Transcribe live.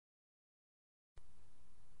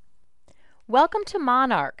Welcome to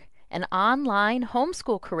Monarch, an online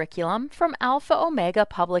homeschool curriculum from Alpha Omega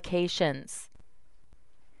Publications.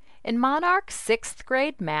 In Monarch 6th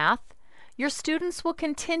grade math, your students will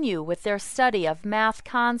continue with their study of math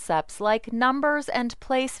concepts like numbers and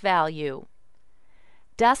place value,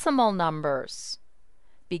 decimal numbers,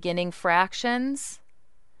 beginning fractions,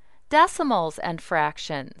 decimals and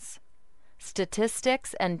fractions,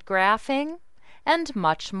 statistics and graphing, and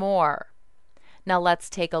much more. Now let's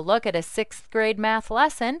take a look at a 6th grade math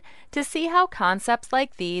lesson to see how concepts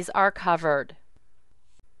like these are covered.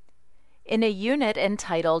 In a unit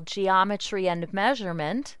entitled Geometry and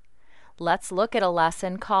Measurement, let's look at a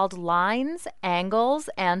lesson called Lines, Angles,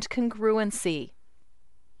 and Congruency.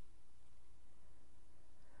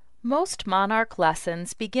 Most Monarch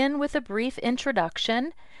lessons begin with a brief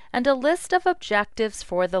introduction and a list of objectives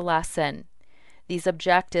for the lesson. These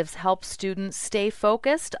objectives help students stay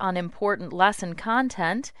focused on important lesson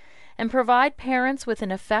content and provide parents with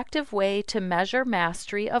an effective way to measure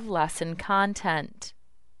mastery of lesson content.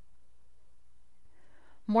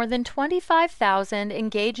 More than 25,000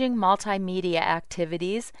 engaging multimedia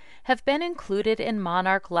activities have been included in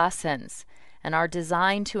Monarch lessons and are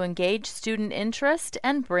designed to engage student interest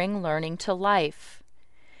and bring learning to life.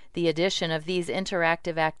 The addition of these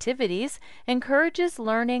interactive activities encourages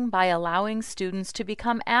learning by allowing students to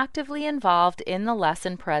become actively involved in the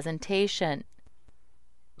lesson presentation.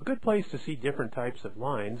 A good place to see different types of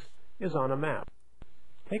lines is on a map.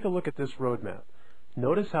 Take a look at this road map.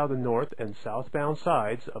 Notice how the north and southbound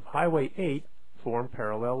sides of Highway 8 form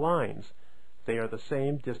parallel lines. They are the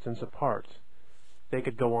same distance apart. They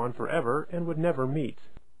could go on forever and would never meet.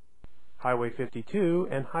 Highway 52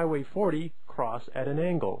 and Highway 40 cross at an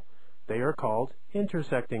angle. They are called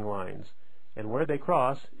intersecting lines, and where they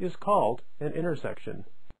cross is called an intersection.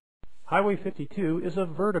 Highway 52 is a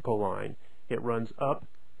vertical line. It runs up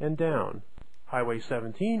and down. Highway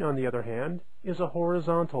 17, on the other hand, is a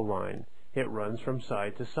horizontal line. It runs from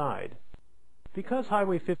side to side. Because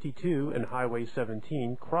Highway 52 and Highway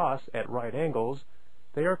 17 cross at right angles,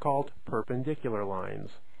 they are called perpendicular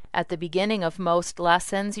lines. At the beginning of most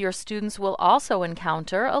lessons, your students will also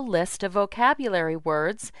encounter a list of vocabulary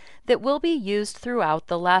words that will be used throughout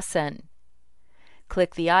the lesson.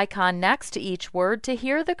 Click the icon next to each word to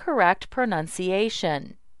hear the correct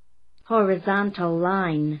pronunciation. Horizontal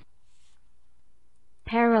line,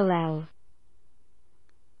 parallel,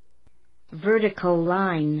 vertical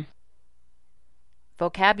line.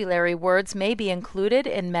 Vocabulary words may be included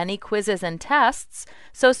in many quizzes and tests,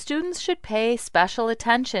 so students should pay special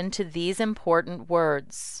attention to these important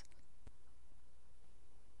words.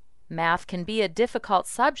 Math can be a difficult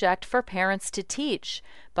subject for parents to teach,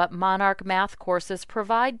 but Monarch math courses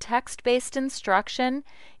provide text-based instruction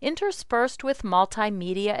interspersed with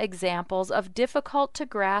multimedia examples of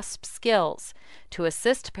difficult-to-grasp skills to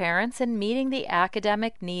assist parents in meeting the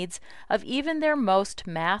academic needs of even their most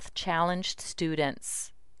math-challenged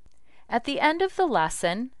students. At the end of the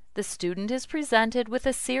lesson, the student is presented with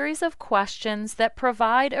a series of questions that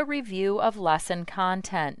provide a review of lesson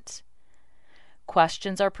content.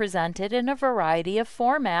 Questions are presented in a variety of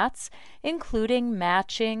formats, including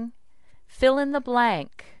matching, fill in the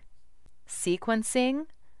blank, sequencing,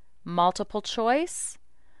 multiple choice,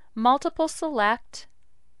 multiple select,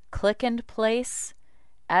 click and place,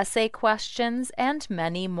 essay questions, and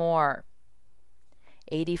many more.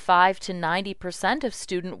 85 to 90% of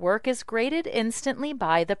student work is graded instantly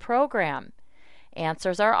by the program.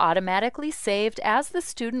 Answers are automatically saved as the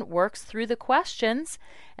student works through the questions,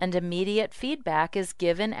 and immediate feedback is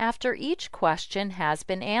given after each question has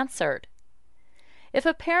been answered. If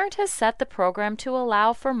a parent has set the program to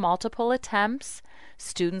allow for multiple attempts,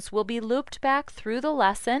 students will be looped back through the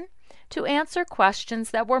lesson to answer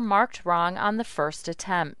questions that were marked wrong on the first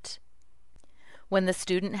attempt. When the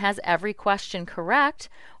student has every question correct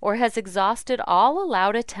or has exhausted all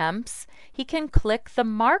allowed attempts, he can click the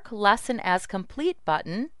Mark Lesson as Complete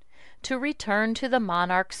button to return to the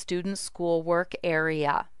Monarch Student Schoolwork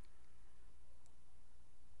area.